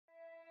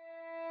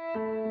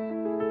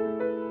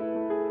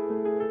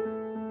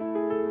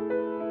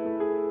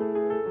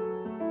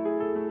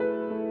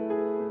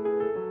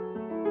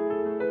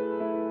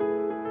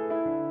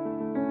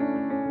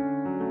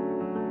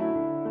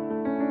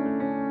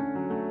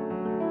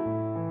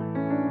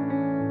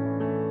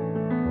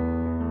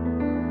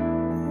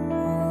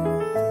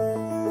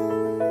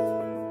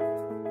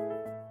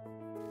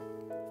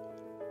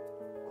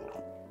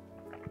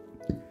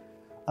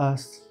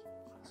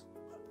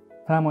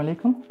Assalamu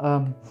alaikum.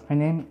 My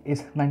name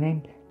is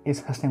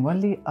Hasnain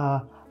Vali.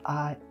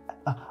 I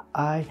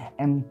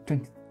am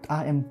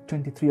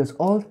 23 years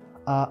old.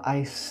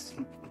 I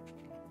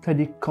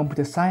study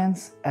computer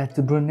science at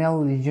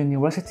Brunel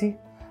University,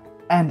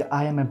 and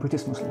I am a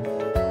British Muslim.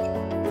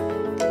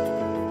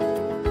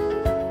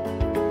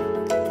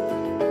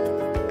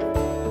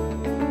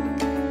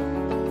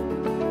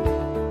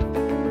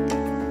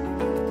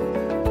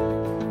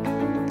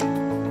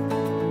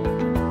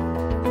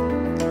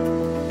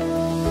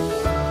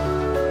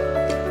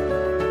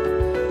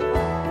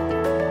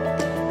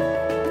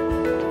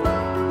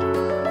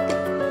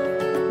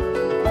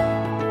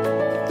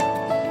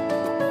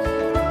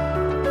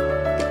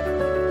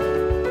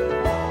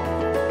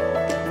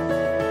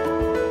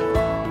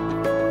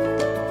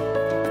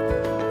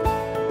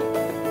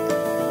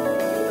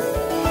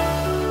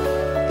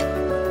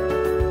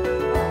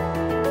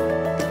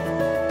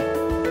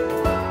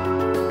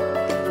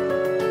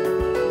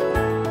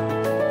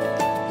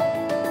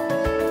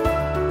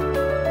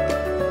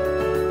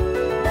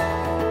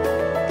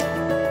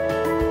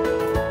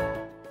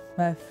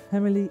 My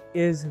family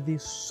is the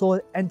sole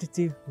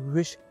entity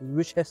which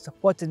has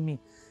supported me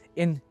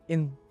in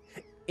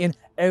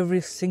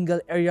every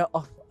single area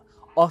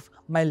of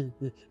my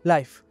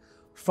life,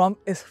 from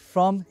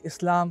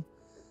Islam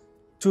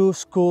to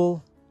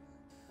school.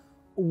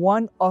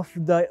 One of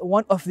the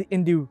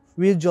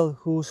individual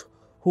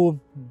who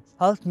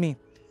helped me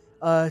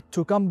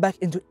to come back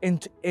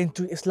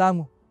into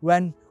Islam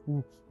when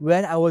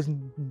I was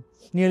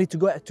nearly to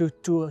go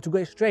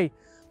astray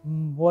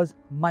was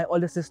my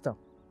older sister.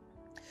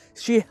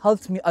 She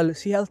helped me a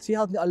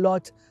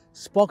lot,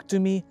 spoke to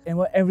me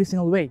in every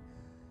single way.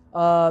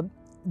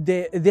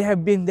 They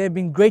have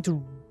been great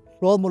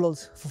role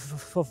models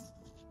for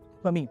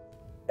me.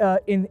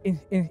 In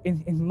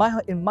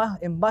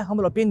my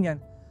humble opinion,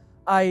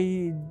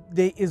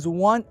 there's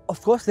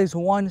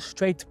one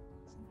straight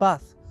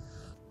path.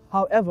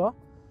 However,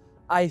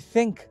 I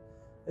think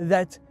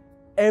that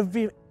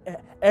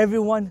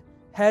everyone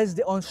has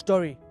their own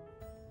story,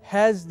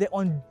 has their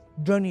own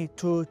journey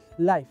to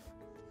life.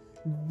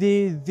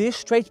 This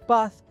straight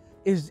path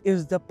is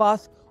the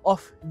path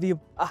of the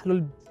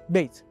Ahlul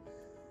Bayt.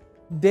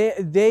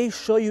 They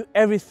show you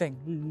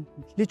everything,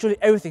 literally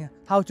everything: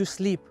 how to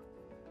sleep,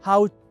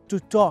 how to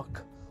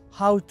talk,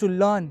 how to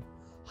learn,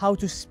 how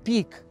to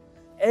speak.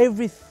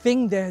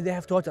 Everything they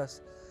have taught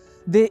us.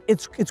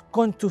 It's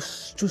gone to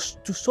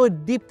so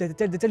deep that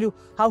they tell you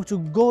how to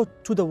go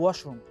to the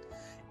washroom.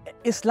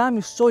 Islam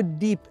is so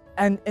deep,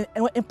 and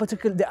in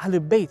particular the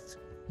Ahlul Bayt.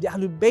 The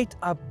Ahlul Bayt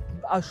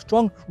are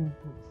strong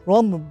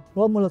role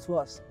models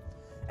for us,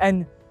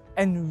 and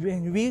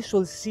we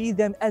should see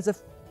them as a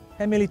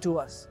family to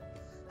us.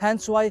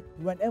 Hence why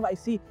whenever I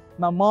see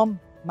my mom,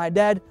 my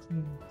dad,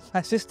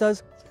 my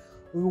sisters,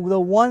 the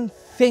one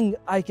thing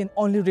I can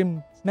only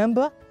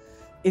remember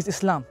is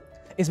Islam.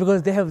 It's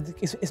because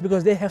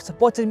they have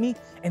supported me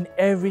in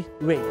every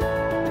way.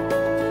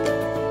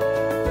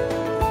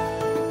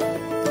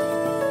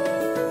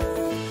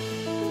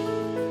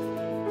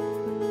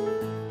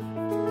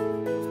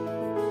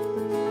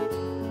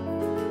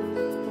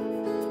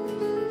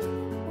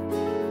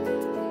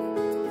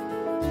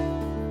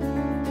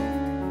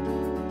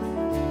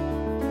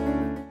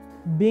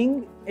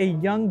 Being a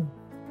young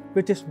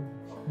British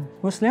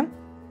Muslim,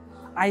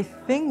 I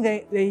think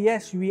that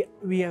yes,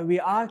 we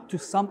are to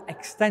some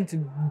extent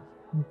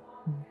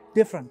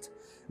different.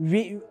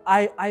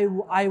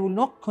 I will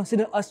not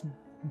consider us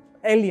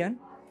alien,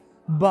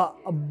 but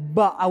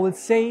I would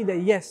say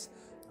that yes,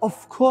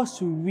 of course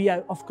we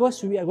are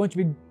going to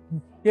be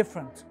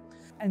different,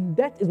 and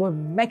that is what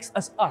makes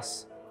us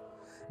us.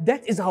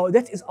 That is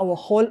our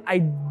whole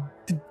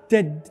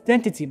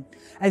identity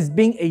as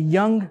being a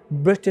young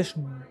British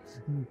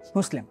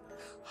Muslim.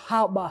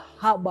 However,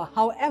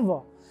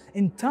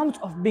 in terms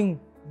of being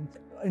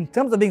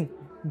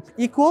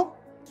equal,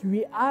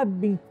 we are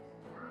being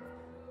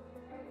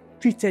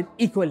treated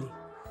equally,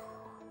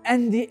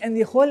 and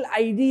the whole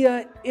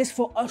idea is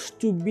for us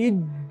to be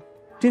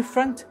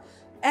different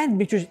and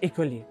be treated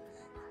equally.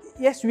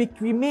 Yes,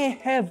 we may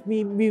have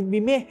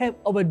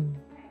our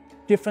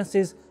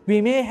differences.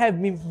 We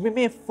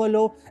may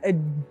follow a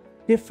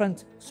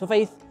different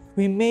faith.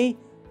 We may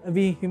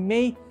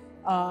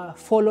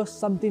follow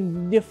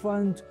something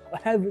different or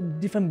have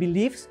different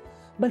beliefs.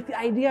 But the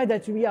idea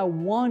that we are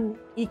one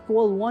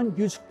equal, one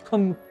huge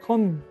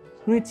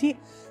community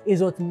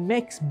is what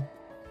makes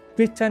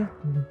Britain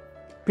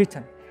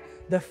Britain.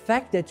 The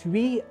fact that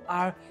we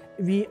are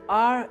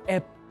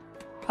a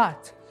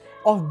part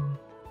of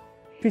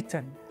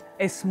Britain,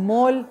 a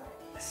small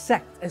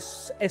sect, a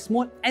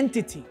small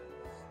entity.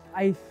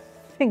 I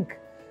think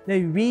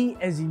that we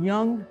as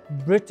young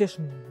British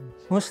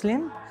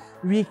Muslim,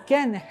 we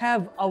can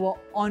have our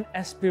own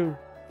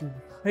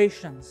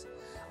aspirations.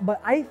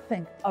 But I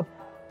think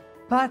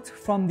apart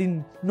from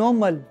the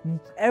normal,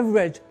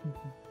 average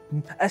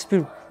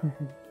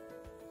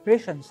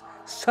aspirations,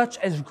 such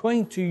as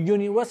going to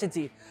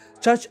university,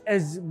 such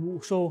as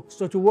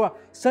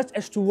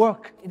to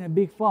work in a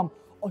big firm,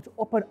 or to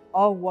open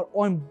our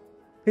own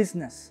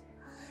business.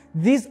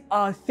 These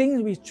are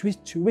things which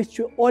we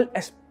all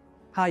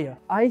aspire.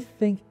 I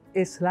think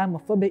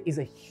Islamophobia is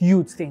a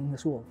huge thing in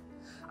this world.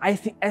 I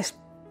think,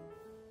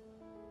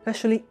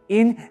 especially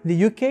in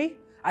the UK,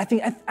 I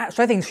think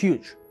it's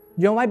huge.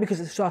 You know why? Because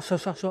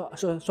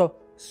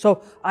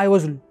so I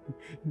was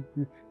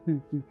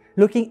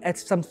looking at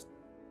some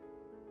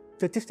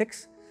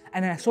statistics,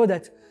 and I saw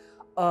that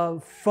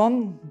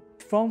from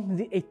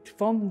the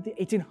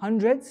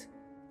 1800s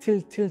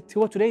till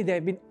today, there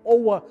have been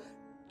over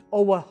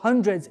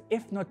hundreds,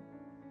 if not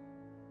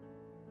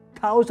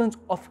thousands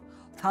of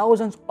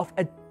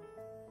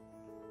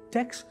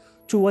attacks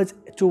towards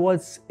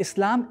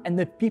Islam and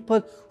the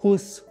people who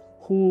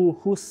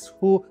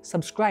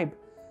subscribe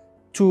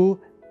to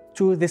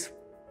this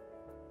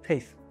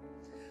faith.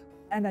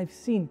 And I've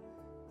seen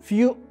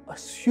few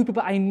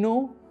people I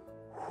know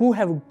who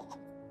have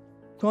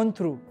gone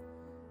through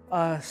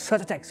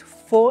such attacks.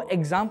 For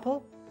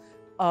example,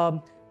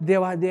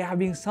 there have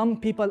been some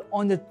people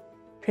on the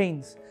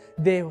trains.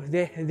 Their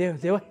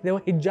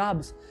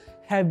hijabs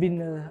have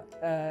been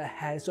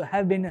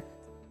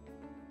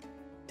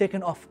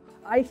taken off.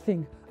 I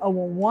think our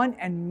one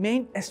and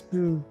main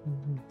aspiration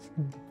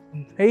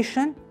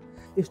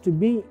is to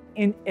be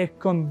in a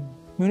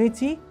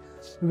community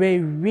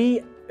where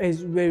we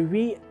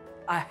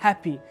are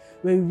happy,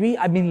 where we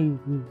are being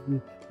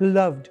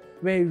loved,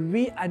 where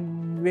we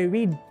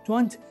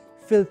don't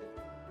feel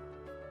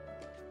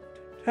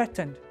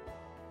threatened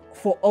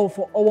for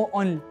our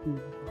own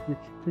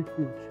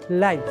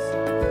lives.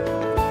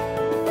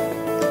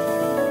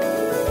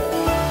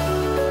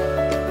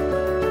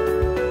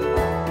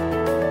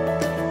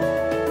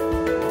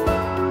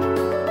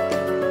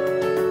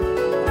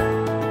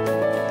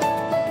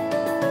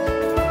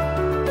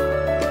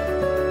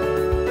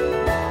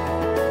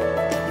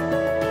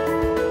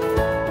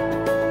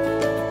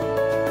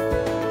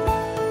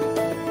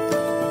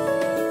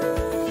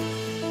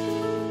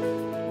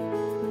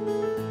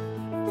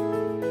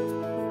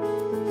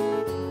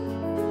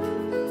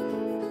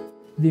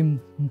 The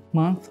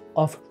month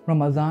of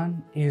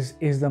Ramadan is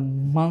the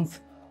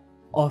month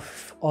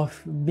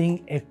of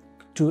being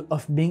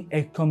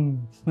a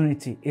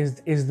community.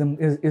 Is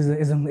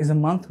a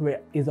month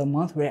where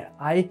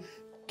I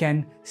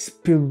can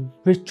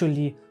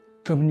spiritually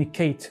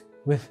communicate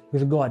with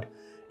God.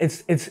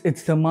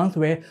 It's the month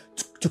where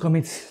to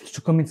commit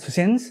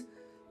sins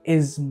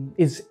is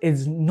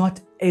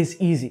not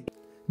as easy.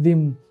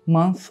 The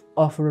month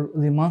of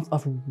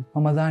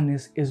Ramadan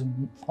is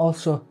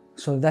also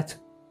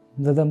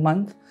the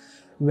month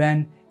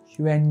whenever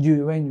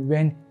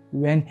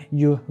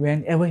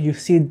you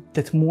see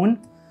that moon,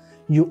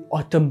 you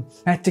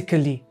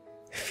automatically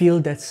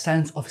feel that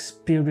sense of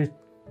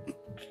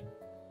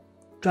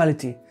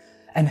spirituality,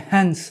 and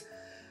hence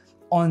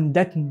on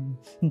that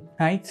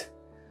night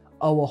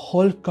our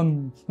whole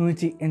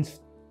community in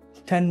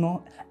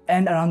Tenmo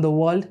and around the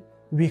world,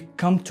 we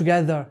come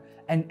together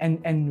and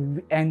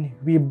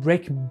we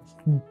break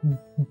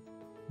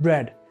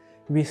bread,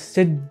 we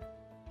sit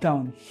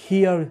down,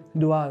 hear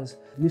du'as,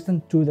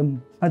 listen to the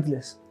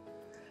majlis,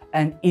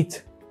 and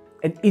eat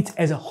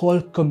as a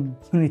whole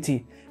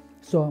community.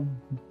 So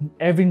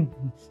every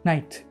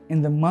night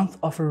in the month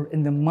of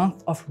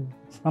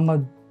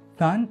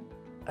Ramadan,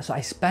 so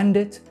I spend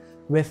it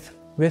with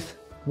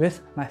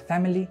my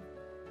family,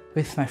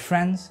 with my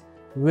friends,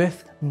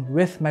 with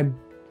my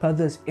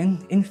brothers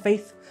in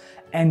faith,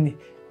 and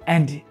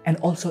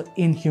also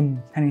in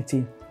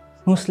humanity.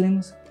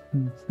 Muslims,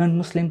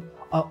 non-Muslim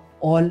are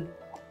all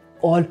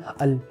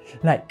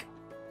alike.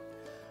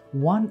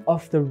 One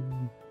of the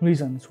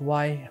reasons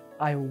why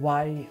I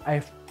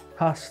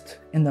fast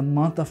in the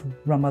month of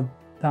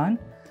Ramadan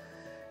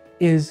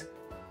is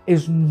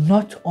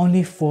not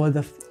only for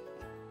the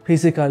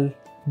physical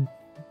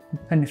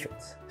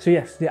benefits. So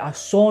yes, there are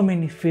so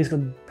many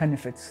physical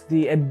benefits.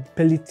 The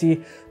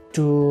ability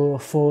for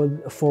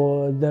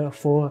the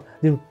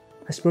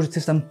respiratory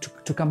system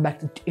to come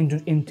back into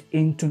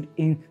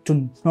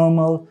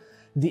normal.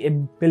 The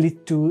ability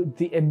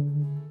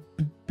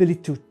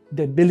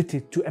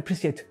to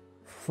appreciate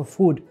for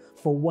food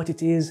for what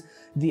it is,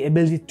 the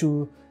ability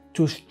to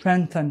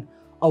strengthen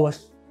our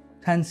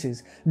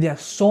senses. There are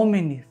so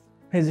many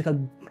physical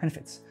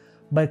benefits,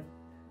 but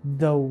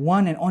the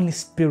one and only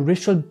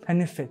spiritual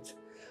benefit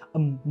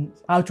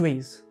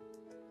outweighs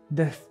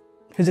the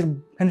physical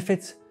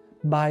benefits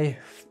by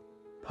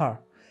far.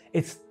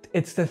 It's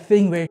the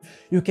thing where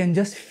you can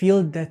just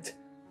feel that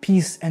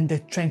peace and the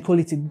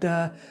tranquility,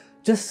 the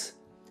just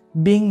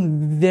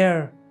being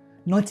there,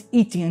 not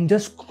eating and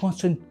just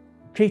concentrating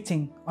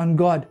concentrating on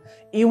God,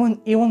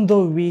 even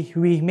though we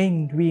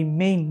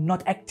may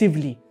not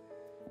actively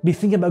be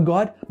thinking about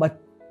God,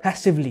 but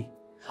passively.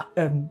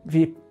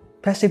 We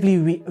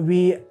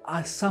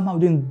are somehow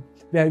doing,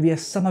 where we are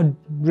somehow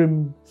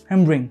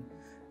remembering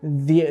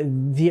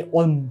the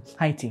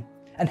Almighty.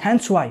 And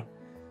hence why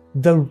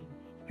the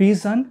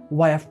reason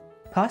why I've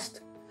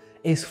fast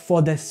is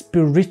for the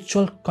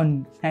spiritual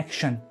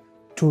connection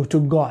to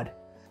God.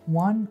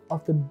 One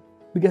of the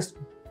biggest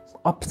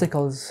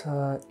obstacles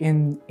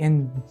in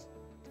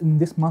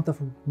this month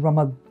of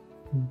Ramadan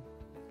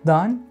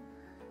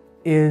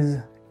is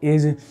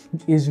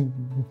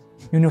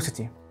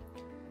university.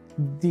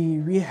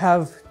 We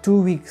have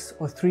 2 weeks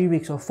or 3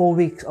 weeks or 4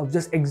 weeks of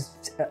just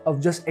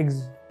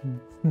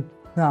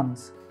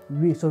exams.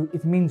 So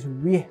it means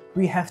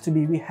we have to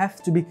be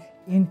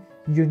in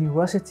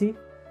university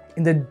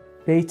in the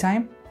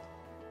daytime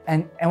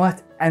and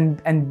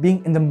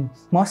being in the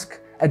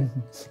mosque at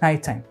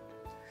nighttime.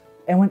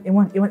 And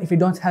even if you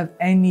don't have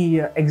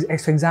any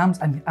extra exams,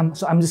 I'm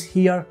just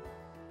here,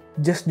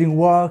 just doing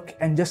work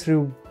and just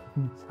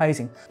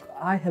revising.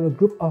 I have a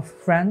group of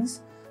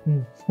friends,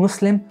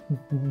 Muslim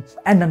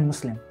and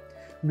non-Muslim.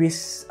 We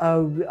sit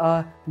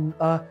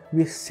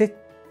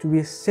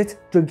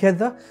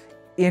together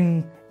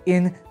in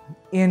the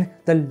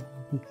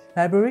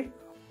library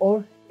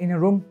or in a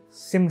room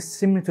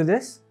similar to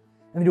this,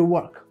 and we do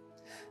work.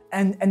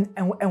 And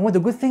what the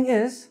good thing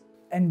is,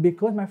 and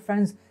because my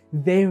friends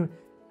they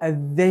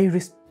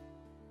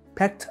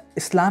respect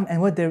Islam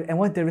and what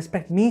they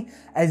respect me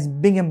as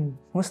being a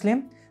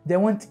Muslim, they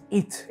won't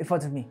eat in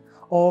front of me,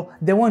 or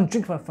they won't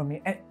drink from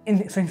me.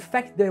 So in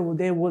fact, they will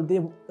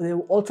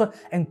also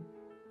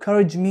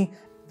encourage me.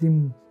 The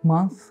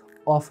month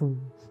of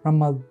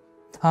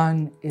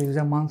Ramadan is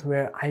a month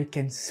where I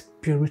can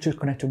spiritually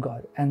connect to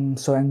God, and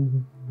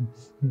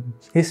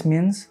this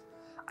means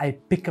I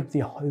pick up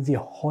the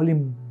holy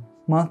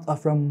month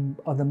of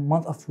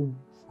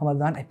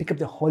Ramadan. I pick up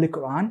the Holy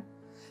Quran,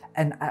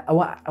 and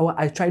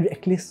I try to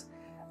at least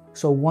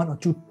 1 or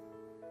 2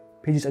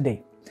 pages a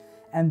day,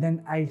 and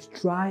then I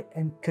try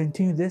and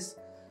continue this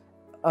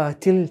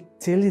till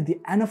the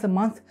end of the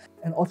month,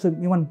 and also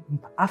even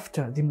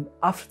after the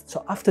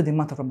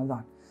month of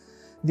Ramadan.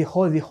 The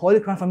Holy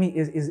Quran for me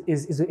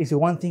is the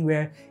one thing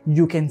where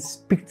you can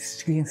speak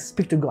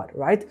to God,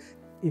 right?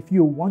 If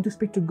you want to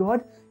speak to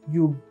God,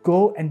 you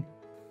go and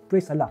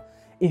praise Allah.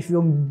 If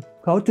you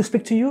God to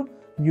speak to you,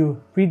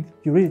 you read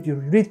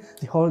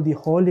the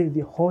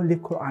Holy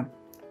Quran.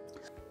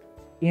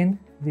 In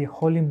the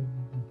holy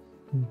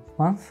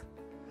month,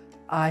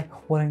 I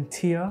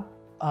volunteer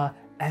at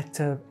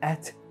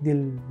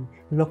the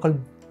local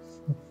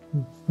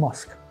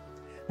mosque.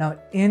 Now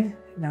in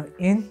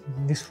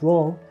this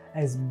role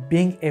as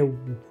being a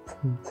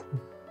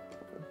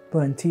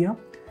volunteer,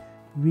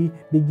 we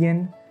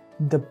begin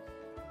the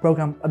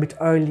program a bit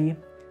early.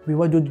 We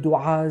will do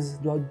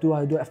du'as, do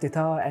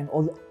iftitah and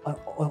all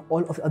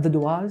of the other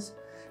du'as.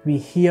 We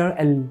hear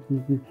a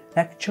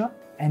lecture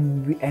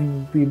and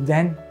we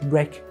then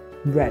break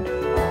bread.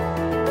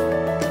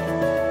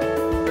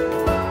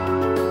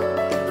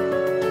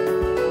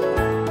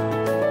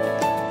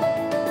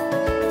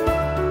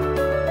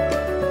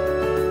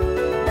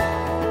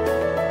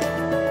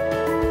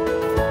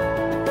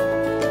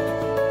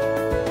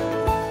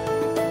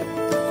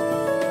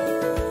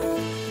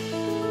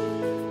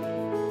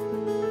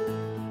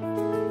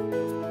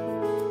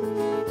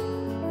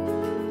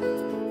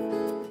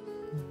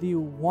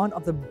 One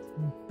of the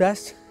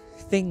best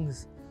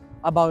things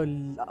about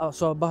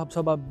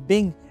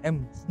being a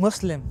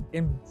Muslim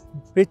in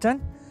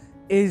Britain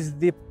is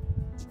the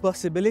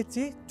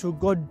possibility to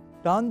go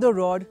down the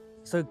road,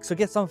 so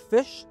get some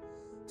fish,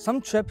 some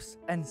chips,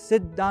 and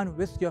sit down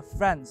with your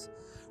friends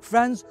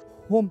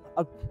whom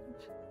are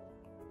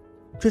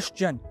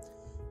Christian,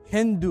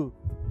 Hindu,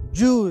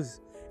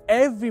 Jews,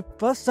 every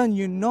person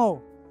you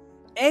know.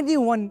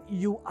 Anyone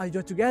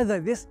you're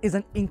together. This is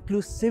an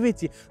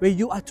inclusivity where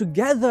you are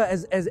together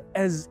as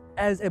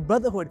a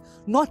brotherhood,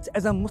 not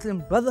as a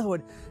Muslim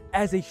brotherhood,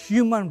 as a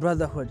human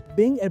brotherhood.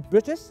 Being a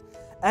British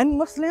and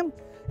Muslim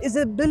is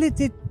the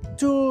ability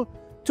to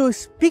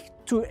speak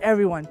to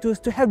everyone, to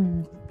have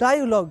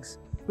dialogues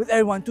with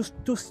everyone,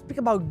 to speak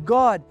about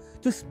God,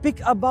 to speak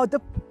about the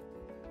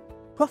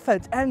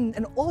Prophet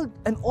and all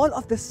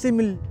of the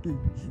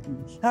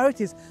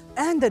similarities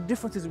and the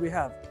differences we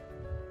have.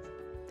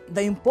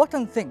 The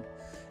important thing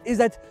is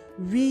that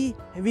we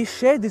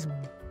share this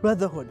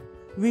brotherhood,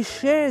 we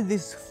share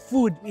this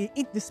food, we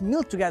eat this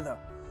meal together.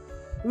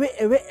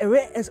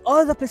 Whereas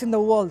all the places in the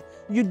world,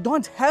 you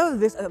don't have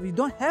this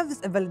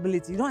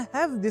availability, you don't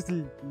have this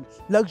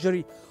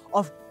luxury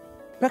of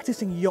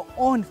practicing your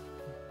own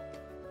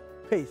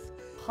faith.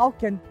 How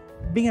can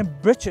being a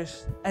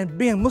British and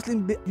being a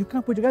Muslim, you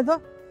can't put it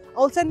together? I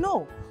will say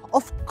no.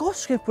 Of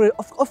course you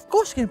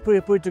can put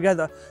it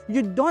together.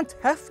 You don't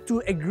have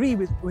to agree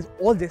with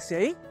all they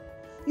say.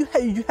 You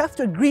have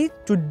to agree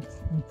to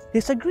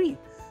disagree.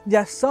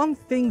 There are some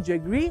things you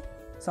agree,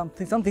 some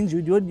things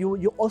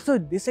you also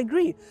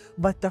disagree.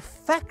 But the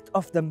fact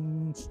of the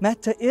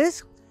matter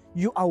is,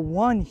 you are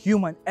one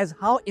human. As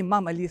how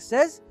Imam Ali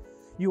says,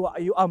 you are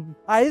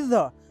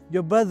either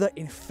your brother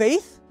in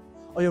faith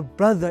or your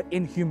brother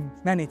in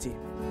humanity.